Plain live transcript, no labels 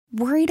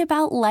Worried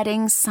about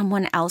letting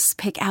someone else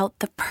pick out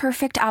the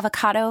perfect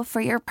avocado for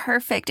your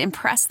perfect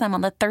impress them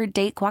on the third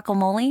date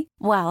guacamole?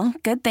 Well,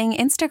 good thing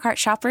Instacart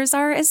shoppers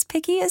are as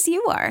picky as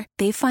you are.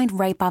 They find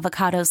ripe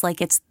avocados like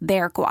it's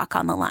their guac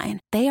on the line.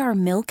 They are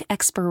milk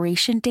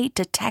expiration date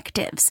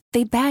detectives.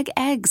 They bag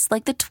eggs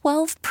like the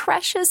 12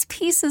 precious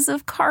pieces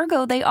of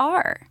cargo they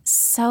are.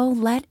 So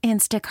let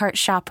Instacart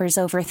shoppers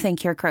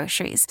overthink your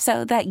groceries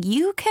so that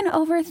you can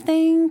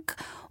overthink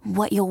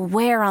what you'll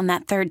wear on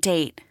that third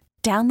date.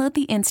 Download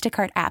the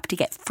Instacart app to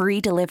get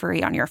free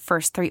delivery on your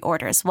first 3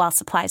 orders while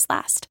supplies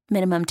last.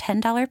 Minimum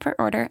 $10 per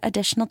order.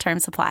 Additional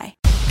terms apply.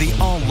 The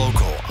All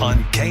Local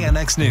on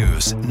KNX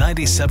News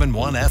 97.1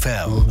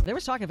 FM. There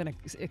was talk of an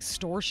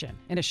extortion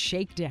and a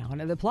shakedown,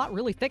 and the plot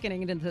really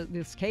thickening into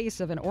this case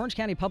of an Orange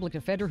County public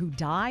defender who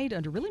died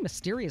under really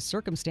mysterious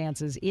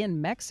circumstances in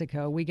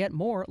Mexico. We get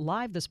more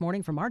live this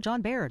morning from our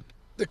John Baird.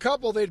 The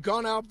couple, they'd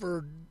gone out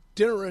for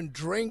dinner and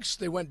drinks.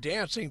 They went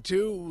dancing,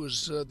 too. It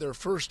was their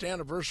first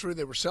anniversary.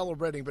 They were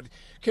celebrating. But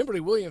Kimberly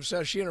Williams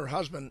says she and her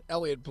husband,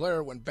 Elliot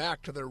Blair, went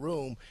back to their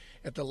room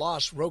at the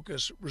Las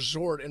Rocas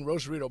Resort in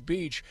Rosarito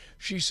Beach.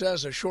 She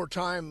says a short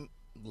time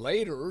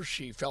later,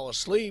 she fell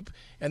asleep,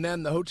 and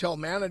then the hotel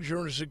manager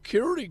and a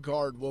security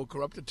guard woke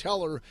her up to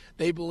tell her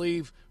they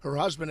believe her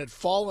husband had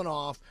fallen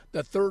off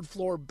the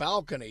third-floor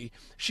balcony.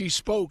 She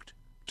spoke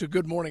to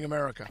Good Morning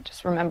America. I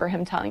just remember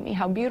him telling me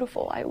how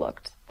beautiful I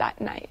looked that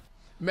night.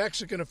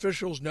 Mexican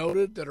officials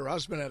noted that her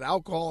husband had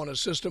alcohol in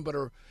his system,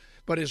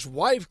 but his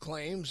wife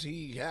claims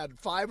he had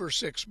 5 or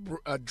 6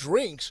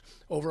 drinks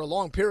over a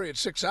long period,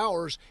 6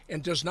 hours,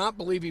 and does not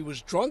believe he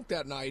was drunk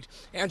that night.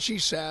 And she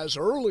says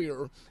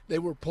earlier they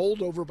were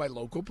pulled over by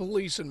local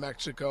police in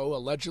Mexico,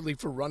 allegedly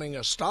for running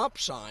a stop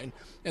sign,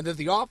 and that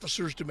the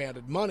officers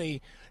demanded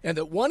money, and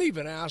that one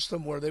even asked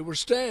them where they were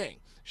staying.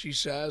 She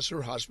says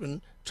her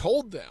husband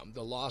told them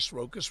the Las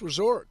Rocas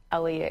Resort.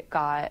 Elliot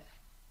kind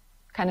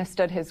of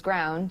stood his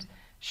ground,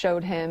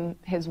 showed him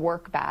his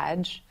work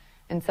badge,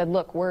 and said,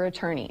 look, we're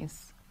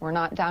attorneys. We're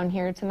not down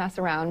here to mess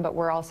around, but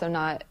we're also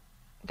not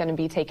going to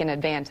be taken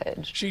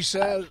advantage. She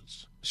said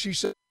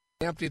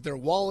they emptied their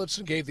wallets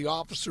and gave the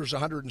officers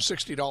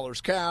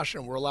 $160 cash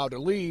and were allowed to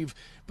leave,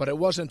 but it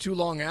wasn't too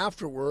long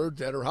afterward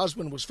that her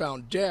husband was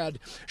found dead.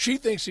 She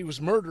thinks he was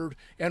murdered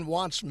and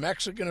wants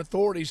Mexican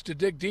authorities to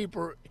dig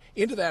deeper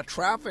into that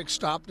traffic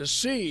stop to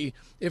see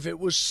if it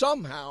was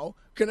somehow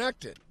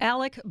connected.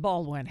 Alec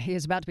Baldwin, he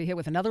is about to be hit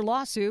with another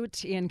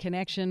lawsuit in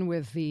connection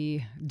with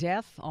the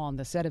death on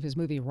the set of his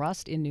movie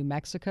Rust in New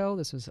Mexico.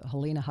 This was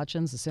Helena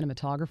Hutchins, the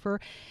cinematographer.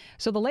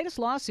 So the latest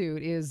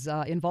lawsuit is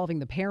involving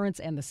the parents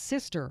and the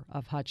sister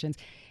of Hutchins.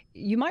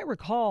 You might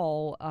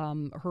recall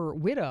her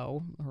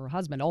widow, her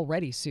husband,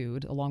 already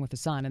sued along with the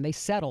son, and they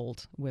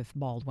settled with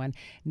Baldwin.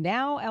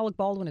 Now Alec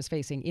Baldwin is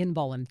facing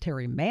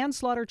involuntary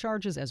manslaughter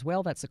charges as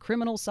well. That's the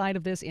criminal side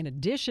of this, in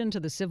addition to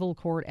the civil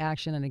court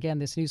action. And again,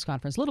 this news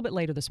conference a little bit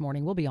later this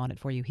morning. We'll be on it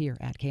for you here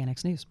at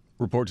KNX News.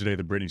 Report today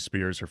that Britney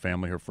Spears, her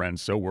family, her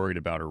friends, so worried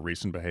about her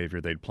recent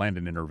behavior, they'd planned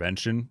an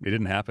intervention. It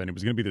didn't happen. It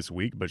was going to be this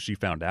week, but she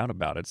found out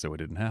about it, so it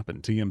didn't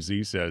happen.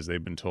 TMZ says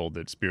they've been told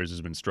that Spears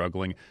has been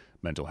struggling,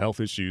 mental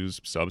health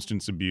issues,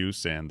 substance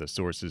abuse, and the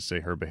sources say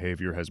her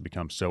behavior has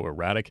become so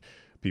erratic.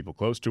 People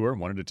close to her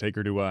wanted to take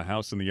her to a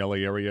house in the LA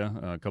area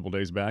a couple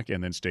days back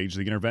and then stage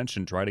the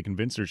intervention, try to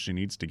convince her she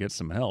needs to get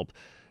some help.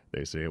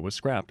 They say it was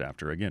scrapped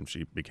after, again,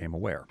 she became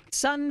aware.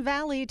 Sun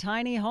Valley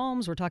Tiny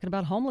Homes. We're talking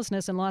about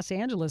homelessness in Los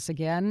Angeles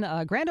again.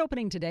 Grand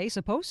opening today,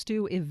 supposed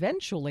to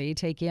eventually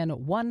take in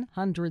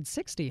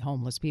 160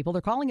 homeless people.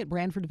 They're calling it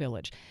Branford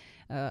Village,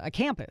 a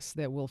campus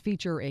that will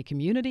feature a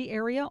community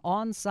area,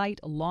 on-site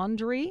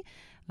laundry,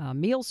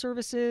 meal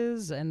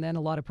services, and then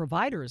a lot of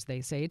providers,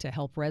 they say, to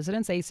help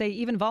residents. They say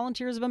even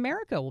Volunteers of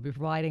America will be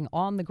providing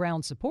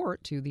on-the-ground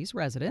support to these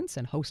residents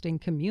and hosting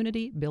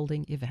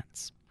community-building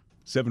events.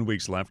 7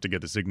 weeks left to get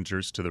the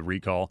signatures to the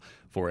recall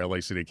for LA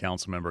City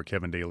Council member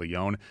Kevin De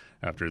Leon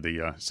after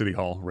the City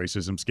Hall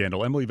racism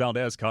scandal. Emily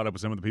Valdez caught up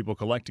with some of the people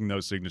collecting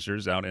those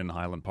signatures out in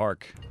Highland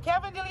Park.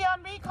 Kevin De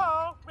Leon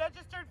recall,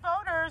 registered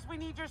voters, we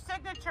need your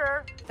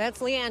signature. That's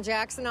Leanne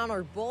Jackson on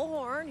our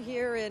bullhorn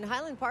here in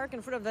Highland Park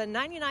in front of the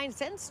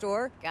 99-cent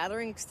store,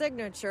 gathering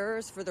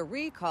signatures for the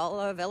recall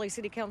of LA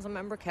City Council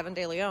member Kevin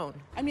De Leon.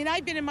 I mean,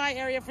 I've been in my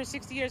area for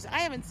 60 years. I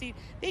haven't seen,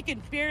 they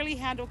can barely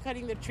handle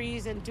cutting the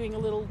trees and doing a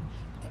little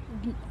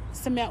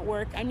cement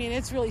work. I mean,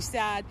 it's really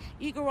sad.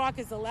 Eagle Rock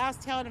is the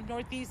last town of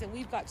Northeast, and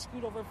we've got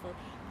screwed over for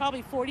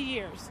probably 40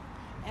 years.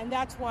 And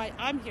that's why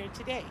I'm here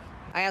today.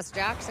 I asked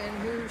Jackson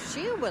who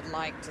she would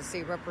like to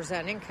see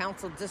representing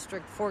Council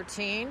District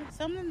 14.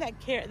 Someone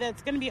that's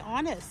going to be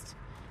honest.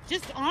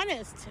 Just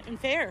honest and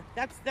fair.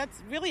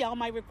 That's really all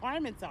my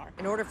requirements are.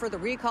 In order for the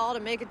recall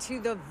to make it to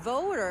the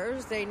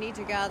voters, they need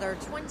to gather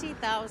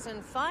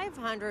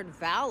 20,500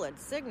 valid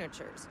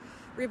signatures.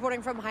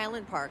 Reporting from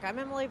Highland Park, I'm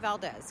Emily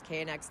Valdez,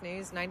 KNX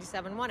News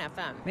 97.1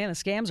 FM. Man, the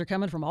scams are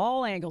coming from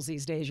all angles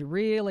these days. You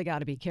really got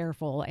to be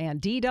careful.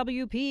 And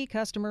DWP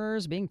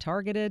customers being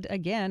targeted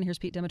again. Here's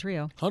Pete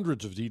Demetrio.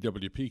 Hundreds of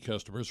DWP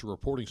customers are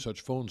reporting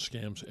such phone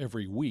scams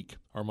every week.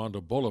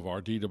 Armando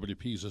Bolivar,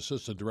 DWP's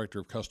Assistant Director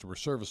of Customer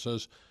Service,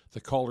 says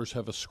the callers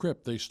have a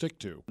script they stick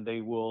to.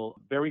 They will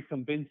very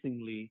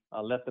convincingly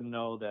let them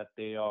know that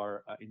they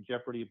are in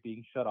jeopardy of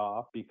being shut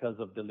off because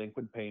of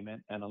delinquent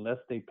payment, and unless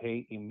they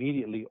pay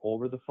immediately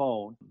over the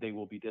phone, they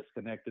will be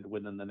disconnected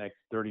within the next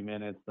 30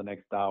 minutes, the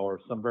next hour,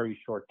 some very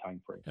short time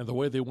frame. And the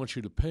way they want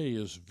you to pay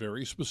is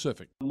very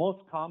specific. Most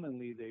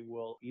commonly, they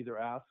will either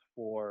ask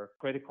for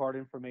credit card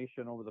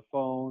information over the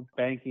phone,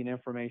 banking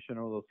information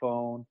over the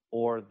phone,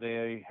 or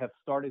they have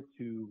started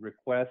to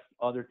request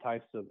other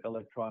types of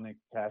electronic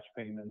cash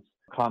payments,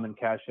 common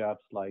cash apps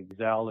like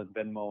Zelle and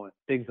Venmo and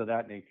things of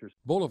that nature.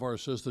 Bolivar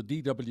says the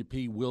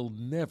DWP will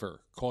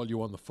never call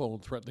you on the phone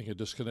threatening a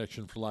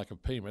disconnection for lack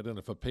of payment, and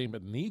if a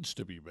payment needs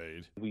to be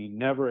made. We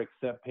never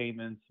accept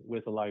payments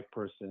with a live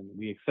person.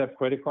 We accept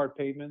credit card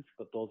payments,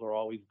 but those are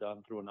always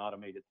done through an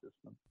automated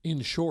system.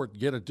 In short,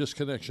 get a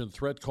disconnection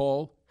threat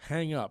call,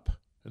 hang up,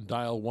 and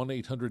dial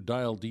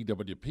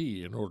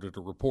 1-800-DIAL-DWP in order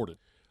to report it.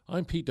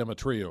 I'm Pete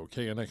Demetrio,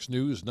 KNX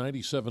News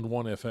 97.1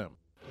 FM.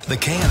 The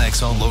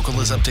KNX All Local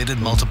is updated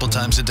multiple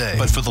times a day.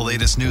 But for the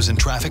latest news and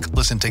traffic,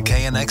 listen to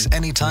KNX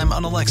anytime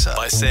on Alexa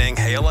by saying,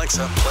 "Hey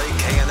Alexa, play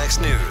KNX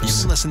News."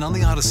 You can listen on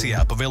the Odyssey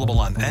app, available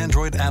on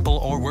Android, Apple,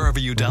 or wherever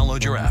you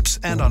download your apps,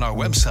 and on our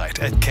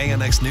website at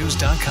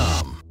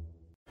knxnews.com.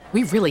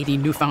 We really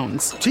need new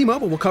phones.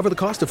 T-Mobile will cover the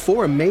cost of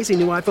 4 amazing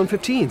new iPhone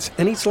 15s,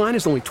 and each line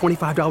is only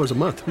 $25 a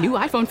month. New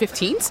iPhone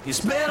 15s?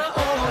 It's better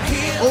over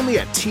here. Only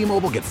at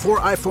T-Mobile, get 4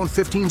 iPhone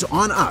 15s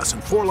on us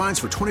and 4 lines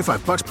for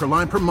 $25 per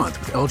line per month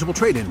with eligible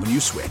trade-in when you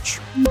switch.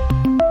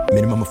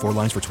 Minimum of 4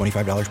 lines for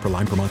 $25 per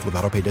line per month with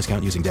autopay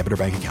discount using debit or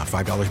bank account.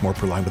 $5 more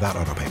per line without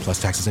autopay,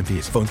 plus taxes and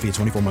fees. Phone fee at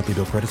 24 monthly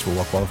bill credits for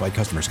well-qualified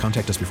customers.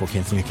 Contact us before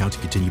canceling account to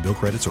continue bill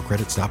credits or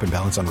credit stop and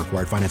balance on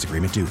required finance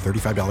agreement due.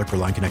 $35 per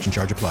line connection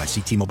charge applies.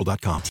 See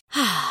T-Mobile.com.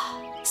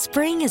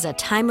 Spring is a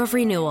time of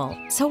renewal,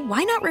 so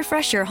why not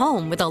refresh your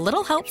home with a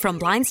little help from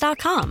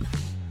Blinds.com?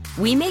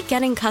 We make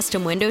getting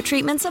custom window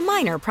treatments a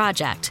minor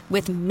project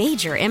with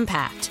major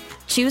impact.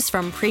 Choose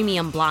from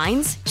premium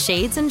blinds,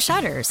 shades, and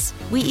shutters.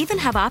 We even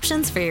have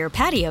options for your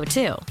patio,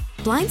 too.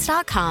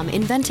 Blinds.com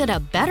invented a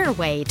better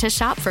way to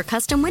shop for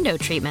custom window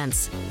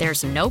treatments.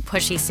 There's no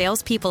pushy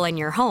salespeople in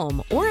your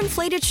home or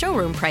inflated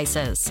showroom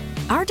prices.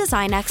 Our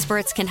design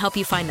experts can help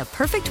you find the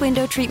perfect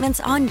window treatments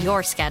on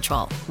your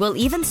schedule. We'll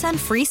even send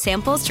free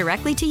samples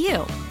directly to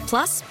you.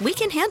 Plus, we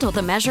can handle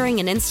the measuring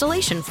and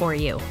installation for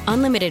you.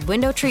 Unlimited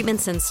window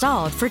treatments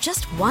installed for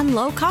just one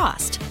low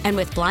cost. And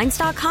with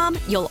Blinds.com,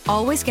 you'll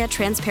always get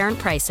transparent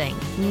pricing.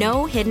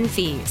 No hidden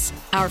fees.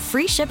 Our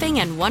free shipping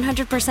and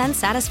 100%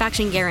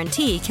 satisfaction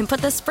guarantee can put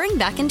the spring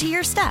back into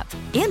your step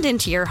and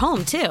into your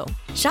home, too.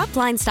 Shop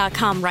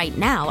Blinds.com right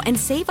now and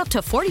save up to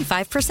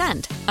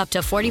 45%. Up to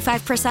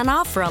 45%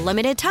 off for a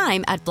limited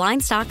time at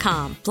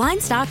Blinds.com.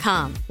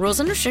 Blinds.com. Rules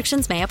and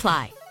restrictions may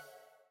apply.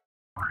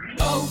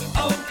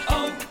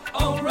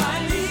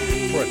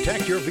 O'Reilly.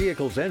 Protect your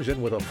vehicle's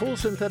engine with a full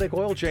synthetic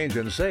oil change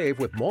and save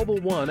with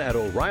Mobil 1 at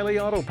O'Reilly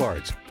Auto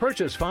Parts.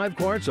 Purchase 5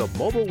 quarts of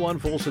Mobil 1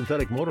 full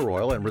synthetic motor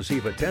oil and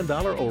receive a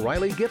 $10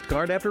 O'Reilly gift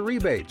card after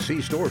rebate.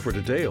 See store for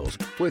details.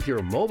 With your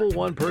Mobil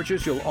 1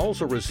 purchase, you'll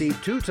also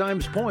receive 2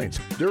 times points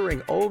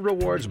during O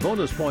Rewards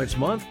Bonus Points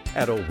Month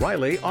at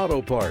O'Reilly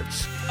Auto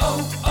Parts.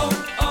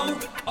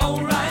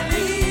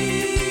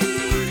 O'Reilly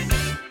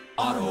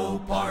Auto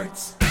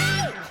Parts.